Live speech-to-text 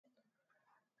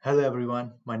Hello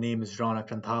everyone, my name is Rana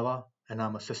Randhawa and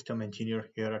I'm a system engineer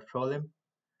here at Prolim.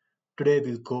 Today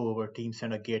we'll go over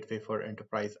Teamcenter Gateway for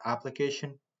Enterprise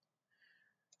Application.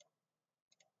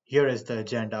 Here is the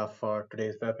agenda for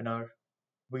today's webinar.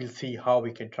 We'll see how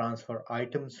we can transfer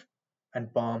items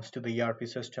and bombs to the ERP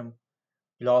system.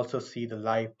 We'll also see the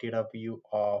live data view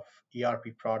of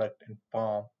ERP product and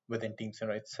bomb within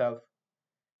Teamcenter itself.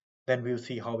 Then we'll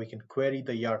see how we can query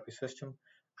the ERP system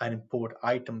and import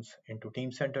items into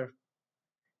Teamcenter.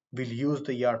 We'll use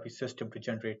the ERP system to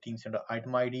generate Teamcenter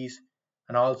item IDs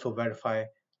and also verify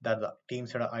that the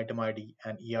Teamcenter item ID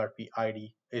and ERP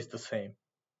ID is the same.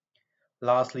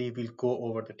 Lastly, we'll go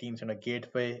over the Teamcenter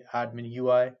Gateway admin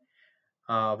UI,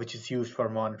 which is used for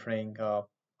monitoring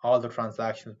all the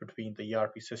transactions between the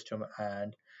ERP system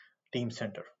and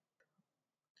Teamcenter.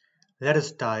 Let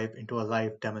us dive into a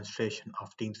live demonstration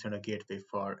of Teamcenter Gateway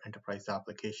for enterprise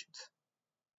applications.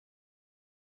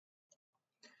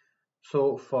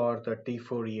 So for the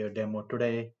T4-year demo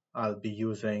today, I'll be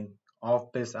using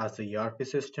Office as the ERP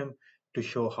system to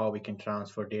show how we can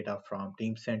transfer data from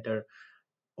Teamcenter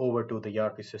over to the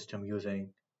ERP system using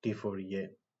T4EA.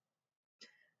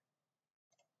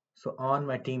 So on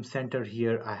my Teamcenter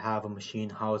here, I have a machine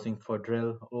housing for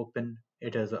drill open.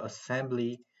 It is an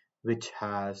assembly which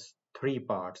has three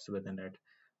parts within it: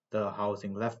 the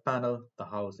housing left panel, the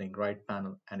housing right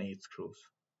panel, and 8 screws.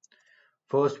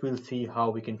 First, we'll see how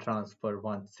we can transfer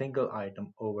one single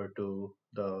item over to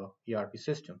the ERP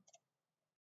system.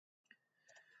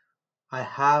 I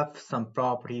have some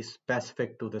properties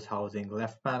specific to this housing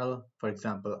left panel, for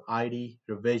example, ID,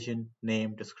 revision,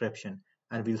 name, description,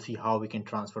 and we'll see how we can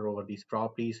transfer over these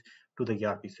properties to the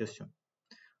ERP system.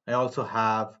 I also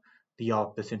have the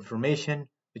Office information,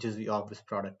 which is the Office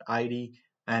product ID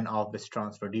and Office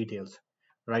transfer details.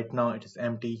 Right now it is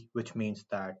empty, which means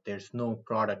that there's no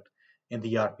product in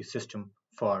the ERP system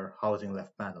for housing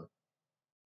left panel.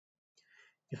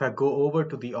 If I go over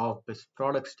to the Office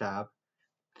products tab,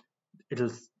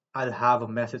 I'll have a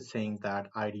message saying that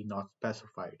ID not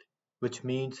specified, which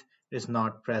means it is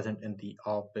not present in the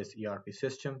Office ERP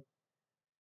system.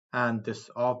 And this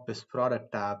Office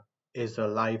product tab is a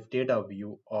live data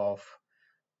view of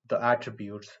the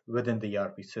attributes within the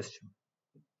ERP system.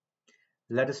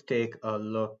 Let us take a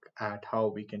look at how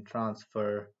we can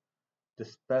transfer the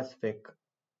specific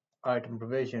item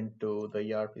provision to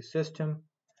the ERP system.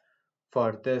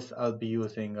 For this, I'll be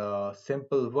using a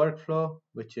simple workflow,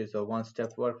 which is a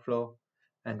one-step workflow.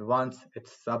 And once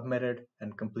it's submitted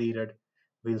and completed,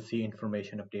 we'll see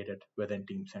information updated within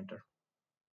Teamcenter.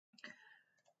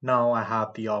 Now I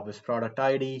have the Office product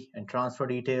ID and transfer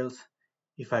details.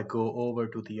 If I go over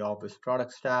to the Office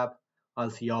products tab, I'll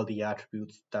see all the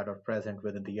attributes that are present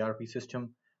within the ERP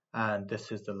system. And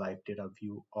this is the live data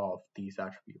view of these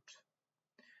attributes.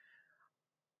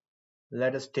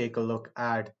 Let us take a look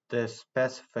at this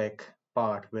specific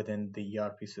part within the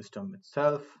ERP system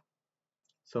itself.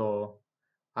 So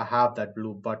I have that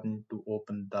blue button to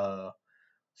open the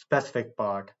specific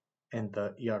part in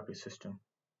the ERP system.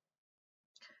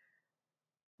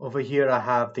 Over here I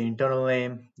have the internal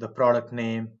name, the product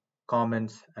name,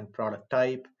 comments, and product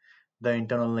type. The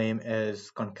internal name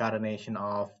is concatenation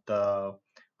of the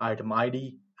item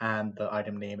ID and the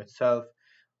item name itself.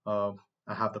 I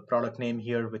have the product name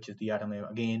here, which is the item name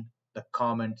again. The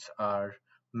comments are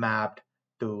mapped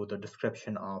to the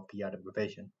description of the item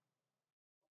provision.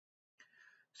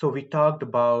 So we talked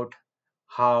about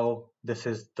how this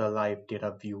is the live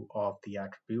data view of the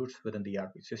attributes within the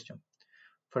ERP system.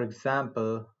 For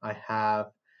example, I have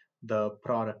the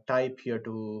product type here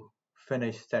to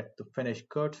set to finished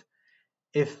goods.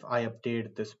 If I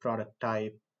update this product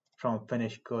type from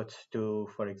finished goods to,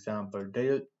 for example,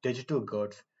 digital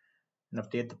goods, and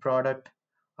update the product,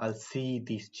 I'll see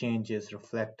these changes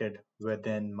reflected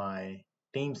within my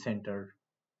Teamcenter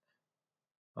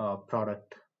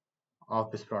product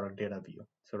Office product data view.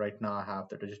 So right now I have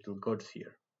the digital goods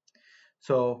here.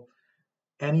 So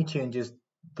any changes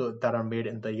that are made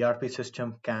in the ERP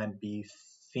system can be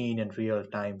seen in real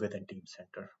time within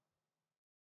Teamcenter.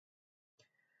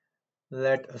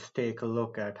 Let us take a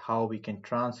look at how we can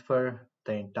transfer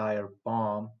the entire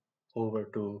BOM over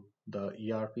to the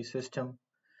ERP system.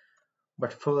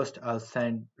 But first, I'll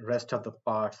send rest of the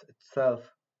parts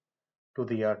itself to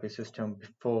the ERP system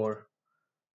before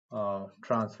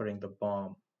transferring the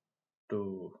BOM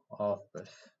to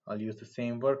Office. I'll use the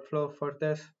same workflow for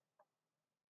this.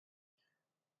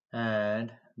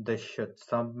 And this should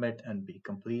submit and be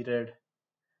completed.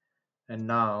 And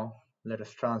now let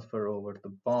us transfer over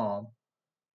the BOM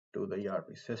to the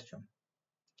ERP system.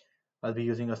 I'll be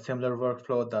using a similar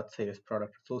workflow that says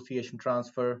product association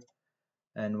transfer.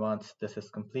 And once this is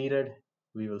completed,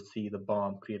 we will see the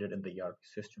BOM created in the ERP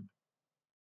system.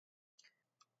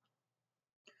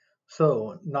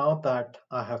 So now that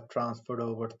I have transferred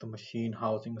over the machine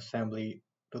housing assembly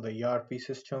to the ERP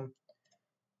system,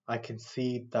 I can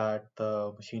see that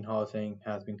the machine housing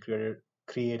has been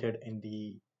created in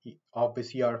the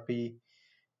Office ERP.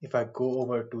 If I go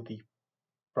over to the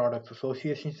Products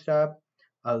Associations tab,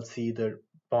 I'll see the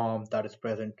BOM that is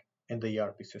present in the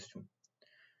ERP system.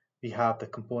 We have the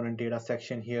component data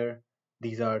section here.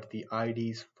 These are the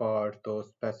IDs for those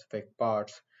specific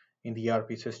parts in the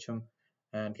ERP system,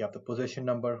 and we have the position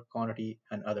number, quantity,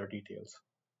 and other details.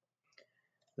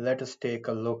 Let us take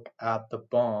a look at the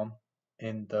BOM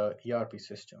in the ERP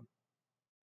system.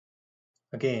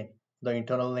 Again, the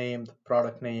internal name, the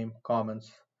product name,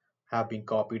 comments have been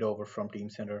copied over from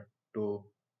Teamcenter to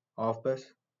Office.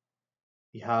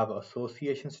 We have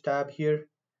Associations tab here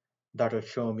that will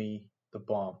show me the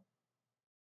BOM.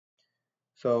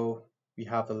 So we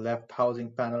have the left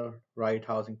housing panel, right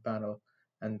housing panel,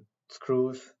 and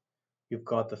screws. You've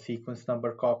got the sequence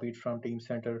number copied from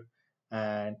Teamcenter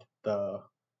and the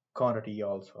quantity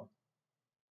also.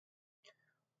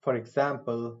 For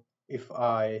example, if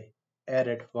I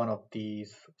edit one of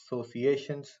these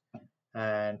associations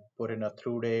and put in a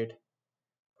through date,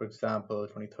 for example,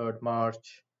 23rd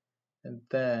March, and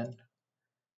then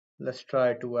let's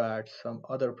try to add some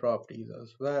other properties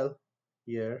as well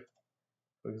here.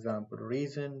 For example,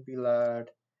 reason, we'll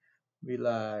add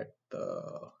the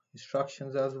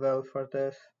instructions as well for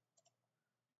this,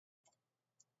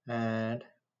 and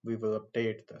we will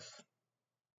update this.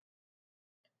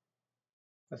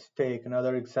 Let's take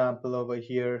another example over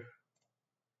here.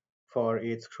 For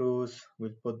 8 screws,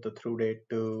 we'll put the through date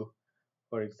to,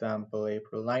 for example,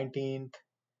 April 19th,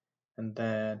 and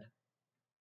then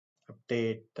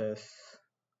update this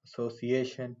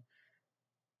association.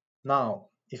 Now,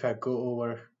 if I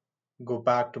go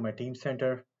back to my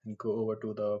Teamcenter and go over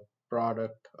to the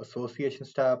Product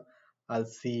Associations tab, I'll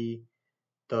see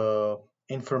the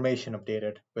information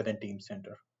updated within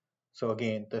Teamcenter. So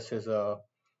again, this is a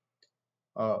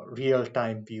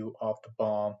real-time view of the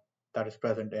BOM that is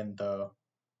present in the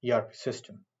ERP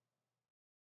system.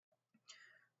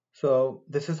 So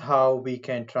this is how we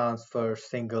can transfer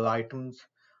single items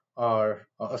or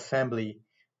assembly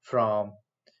from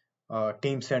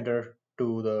Teamcenter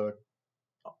to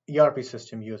the ERP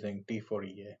system using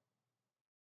T4EA.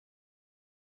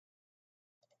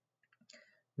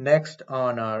 Next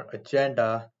on our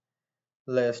agenda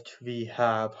list, we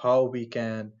have how we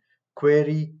can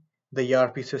query the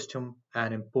ERP system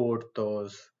and import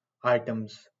those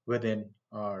items within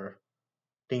our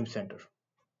Teamcenter.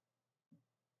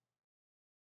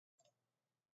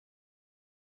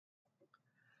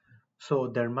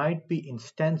 So there might be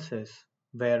instances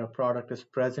where a product is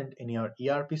present in your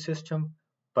ERP system,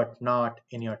 but not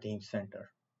in your Teamcenter.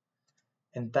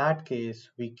 In that case,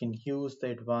 we can use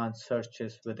the advanced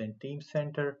searches within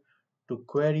Teamcenter to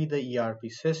query the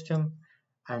ERP system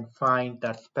and find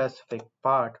that specific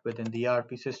part within the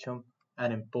ERP system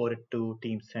and import it to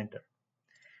Teamcenter.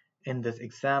 In this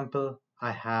example,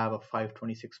 I have a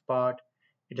 526 part.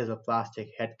 It is a plastic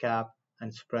head cap and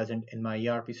it's present in my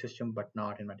ERP system but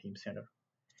not in my Teamcenter.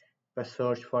 If I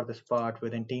search for this part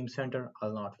within Teamcenter,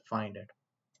 I'll not find it.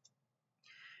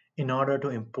 In order to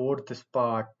import this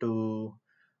part to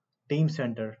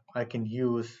Teamcenter, I can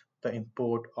use the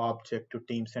import object to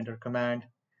Teamcenter command.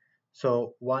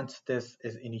 So once this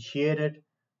is initiated,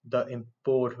 the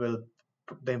import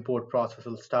process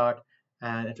will start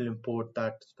and it will import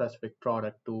that specific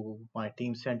product to my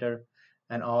Teamcenter,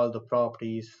 and all the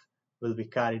properties will be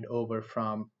carried over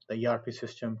from the ERP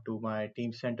system to my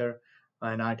Teamcenter.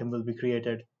 An item will be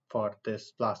created for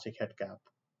this plastic head cap.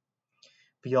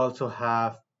 We also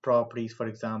have properties, for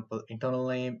example, internal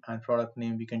name and product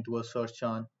name we can do a search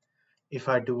on. If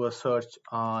I do a search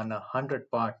on a 100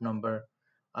 part number,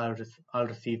 I'll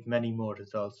receive many more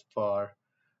results for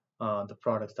the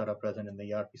products that are present in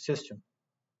the ERP system.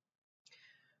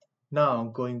 Now,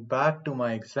 going back to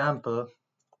my example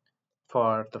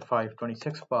for the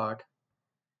 526 part,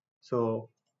 so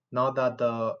now that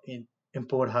the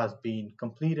import has been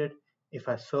completed, if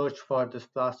I search for this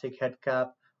plastic head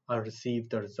cap, I'll receive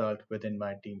the result within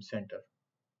my Teamcenter.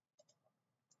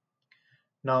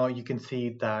 Now you can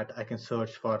see that I can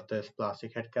search for this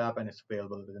plastic head cap and it's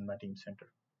available within my Teamcenter.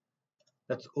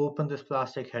 Let's open this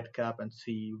plastic head cap and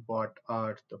see what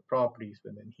are the properties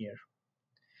within here.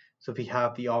 So we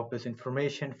have the office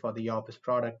information for the office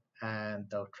product and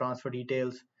the transfer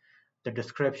details. The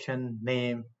description,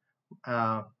 name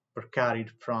were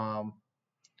carried from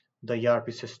the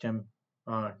ERP system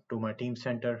to my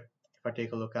Teamcenter. If I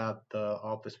take a look at the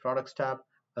Office Products tab,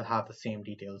 I'll have the same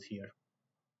details here.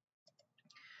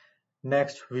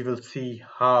 Next, we will see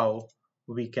how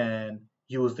we can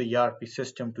use the ERP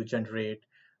system to generate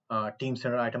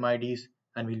Teamcenter item IDs,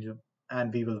 and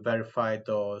we will verify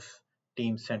those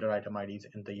Teamcenter item IDs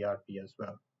in the ERP as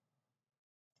well.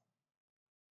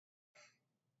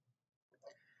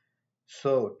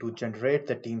 So to generate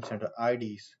the Teamcenter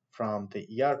IDs from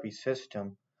the ERP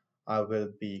system, I will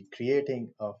be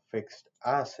creating a fixed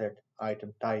asset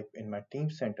item type in my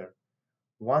Teamcenter.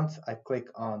 Once I click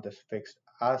on this fixed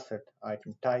asset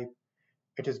item type,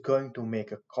 it is going to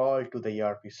make a call to the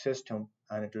ERP system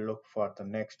and it will look for the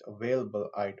next available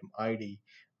item ID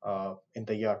in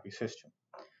the ERP system.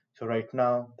 So right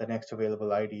now, the next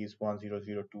available ID is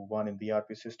 10021 in the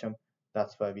ERP system.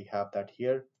 That's why we have that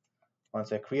here.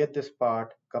 Once I create this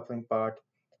part, coupling part,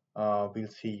 we'll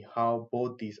see how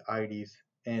both these IDs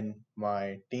in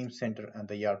my Teamcenter and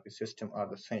the ERP system are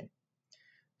the same.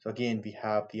 So again, we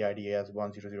have the ID as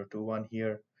 10021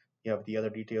 here. We have the other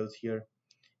details here.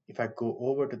 If I go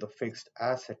over to the fixed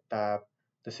asset tab,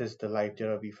 this is the live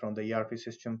data view from the ERP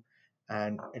system,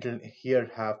 and it'll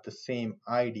here have the same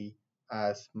ID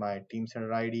as my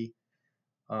Teamcenter ID,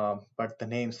 but the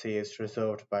name says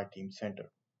reserved by Teamcenter.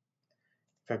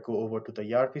 If I go over to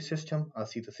the ERP system, I'll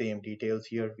see the same details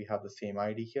here. We have the same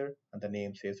ID here, and the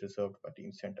name says reserved by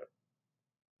Teamcenter.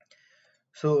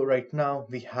 So right now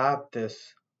we have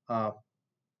this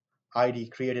ID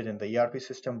created in the ERP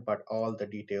system, but all the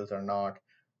details are not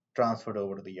transferred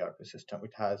over to the ERP system.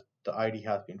 The ID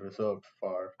has been reserved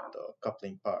for the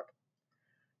coupling part.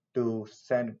 To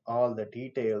send all the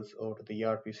details over to the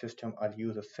ERP system, I'll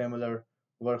use a similar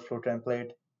workflow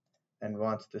template. And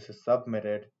once this is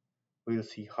submitted, we'll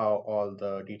see how all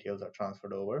the details are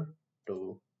transferred over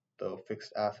to the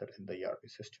fixed asset in the ERP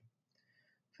system.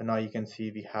 So now you can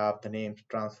see we have the names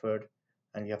transferred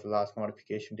and we have the last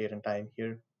modification date and time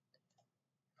here.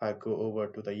 If I go over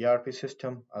to the ERP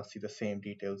system, I'll see the same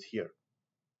details here.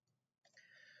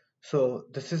 So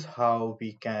this is how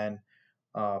we can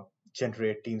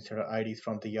generate Teamcenter IDs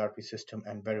from the ERP system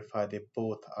and verify they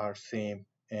both are same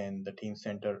in the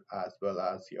Teamcenter as well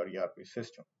as your ERP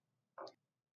system.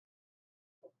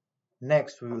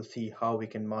 Next, we will see how we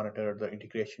can monitor the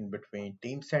integration between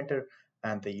Teamcenter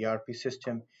and the ERP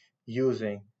system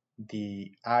using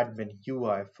the admin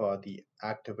UI for the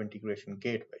Active Integration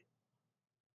Gateway.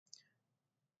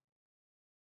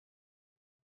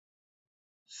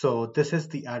 So this is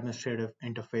the administrative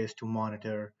interface to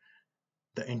monitor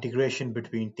the integration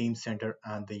between Teamcenter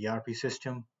and the ERP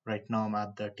system. Right now I'm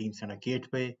at the Teamcenter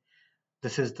Gateway.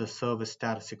 This is the service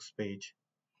statistics page.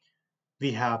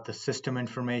 We have the system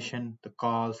information, the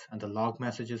calls, and the log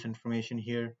messages information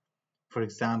here. For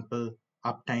example,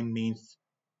 uptime means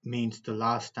the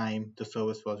last time the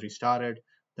service was restarted,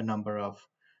 the number of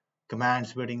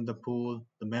commands within the pool,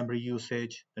 the memory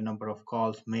usage, the number of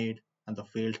calls made, and the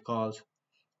failed calls.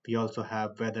 We also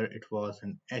have whether it was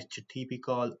an HTTP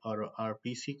call or a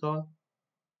RPC call.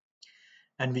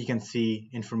 And we can see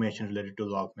information related to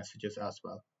log messages as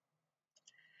well.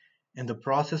 In the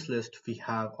process list, we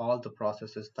have all the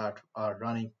processes that are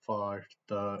running for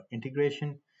the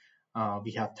integration.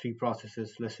 We have 3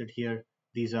 processes listed here.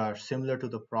 These are similar to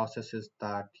the processes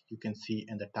that you can see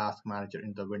in the task manager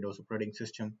in the Windows operating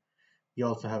system. You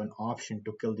also have an option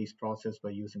to kill these processes by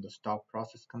using the stop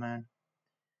process command.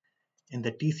 In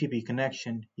the TCP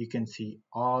connection, you can see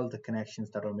all the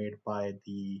connections that are made by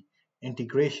the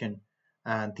integration,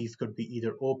 and these could be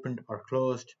either opened or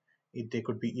closed. They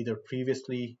could be either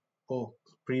previously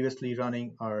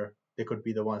running, or they could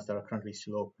be the ones that are currently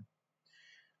still open.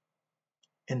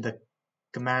 In the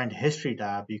command history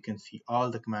tab, you can see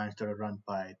all the commands that are run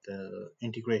by the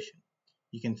integration.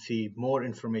 You can see more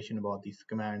information about these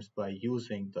commands by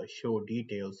using the show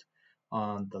details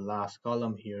on the last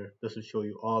column here. This will show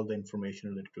you all the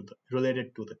information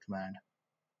related to the command.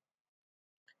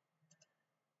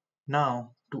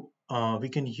 Now we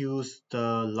can use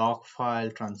the log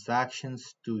file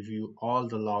transactions to view all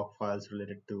the log files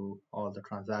related to all the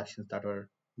transactions that are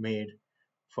made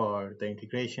for the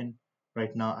integration.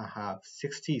 Right now I have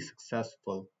 60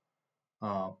 successful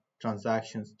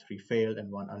transactions, 3 failed and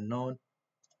 1 unknown.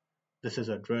 This is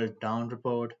a drilled down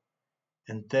report.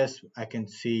 In this I can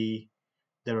see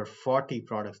there are 40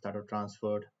 products that are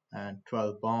transferred and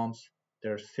 12 bombs.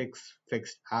 There are 6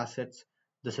 fixed assets.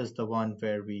 This is the one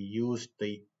where we used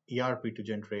the ERP to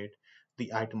generate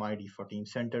the item ID for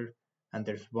Teamcenter, and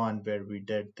there's one where we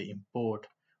did the import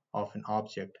of an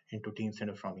object into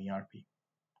Teamcenter from ERP.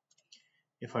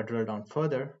 If I drill down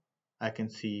further, I can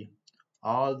see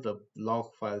all the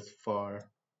log files for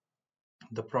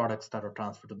the products that are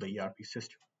transferred to the ERP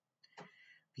system.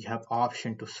 We have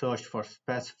option to search for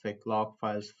specific log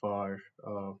files for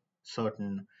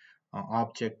certain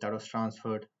object that was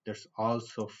transferred. There's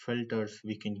also filters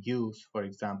we can use. For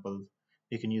example,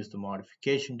 we can use the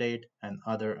modification date and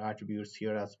other attributes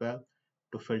here as well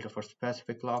to filter for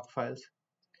specific log files.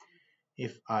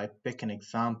 If I pick an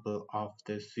example of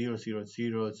this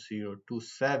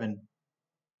 000027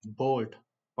 bolt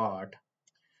part,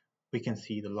 we can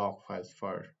see the log files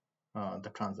for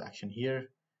the transaction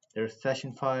here. There are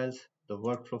session files, the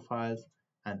workflow files,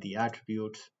 and the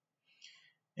attributes.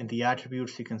 In the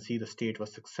attributes, you can see the state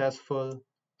was successful,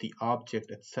 the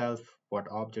object itself,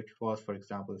 what object it was. For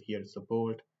example, here is the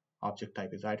bolt, object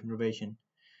type is item revision,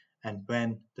 and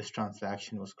when this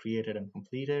transaction was created and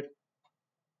completed,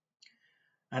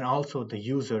 and also the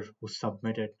user who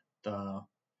submitted the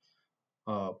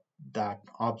that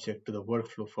object to the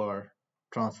workflow for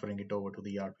transferring it over to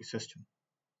the ERP system.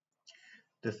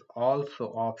 There's also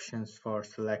options for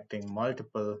selecting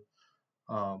multiple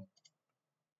uh,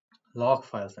 log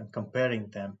files and comparing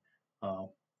them uh,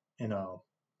 in a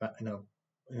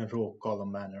row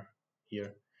column manner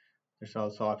here. There's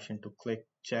also option to click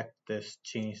check this,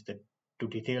 change the to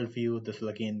detailed view. This will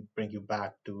again bring you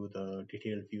back to the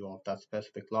detailed view of that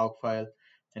specific log file,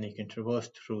 and you can traverse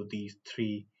through these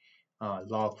three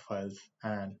log files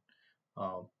and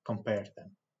compare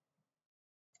them.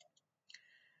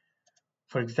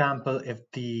 For example, if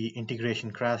the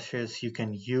integration crashes, you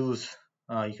can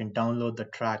download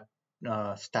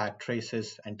the stack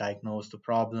traces and diagnose the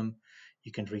problem.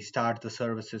 You can restart the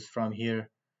services from here.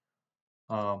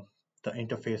 The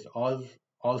interface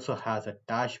also has a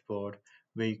dashboard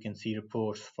where you can see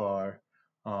reports for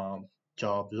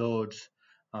job loads,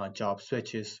 job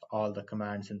switches, all the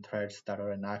commands and threads that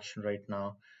are in action right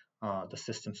now, the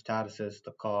system statuses,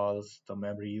 the calls, the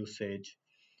memory usage.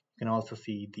 You can also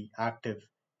see the active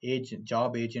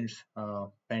job agents,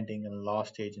 pending and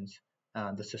lost agents,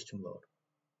 and the system load.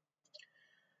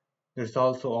 There's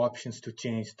also options to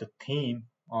change the theme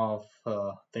of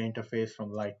the interface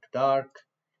from light to dark.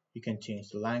 You can change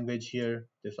the language here.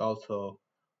 There's also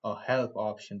a help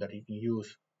option that you can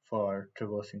use for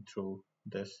traversing through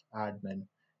this admin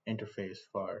interface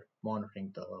for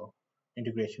monitoring the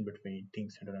integration between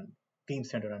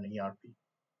Teamcenter and ERP.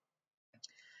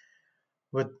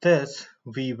 With this,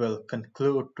 we will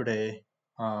conclude today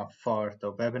for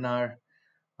the webinar.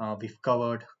 We've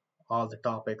covered all the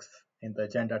topics in the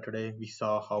agenda today. We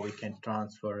saw how we can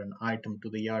transfer an item to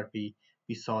the ERP.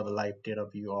 We saw the live data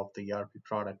view of the ERP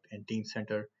product in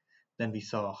Teamcenter. Then we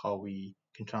saw how we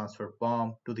can transfer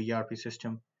BOM to the ERP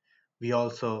system. We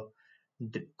also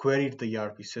queried the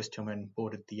ERP system and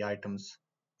imported the items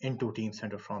into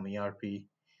Teamcenter from ERP.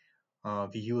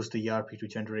 We used the ERP to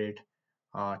generate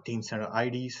Teamcenter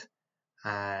IDs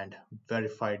and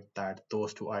verified that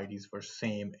those two IDs were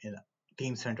same in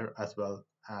Teamcenter as well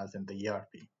as in the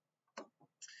ERP.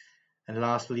 And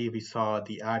lastly, we saw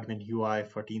the admin UI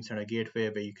for Teamcenter Gateway,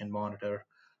 where you can monitor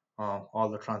all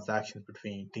the transactions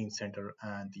between Teamcenter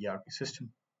and the ERP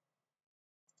system.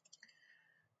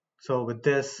 So with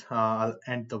this, I'll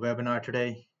end the webinar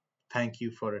today. Thank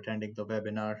you for attending the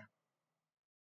webinar.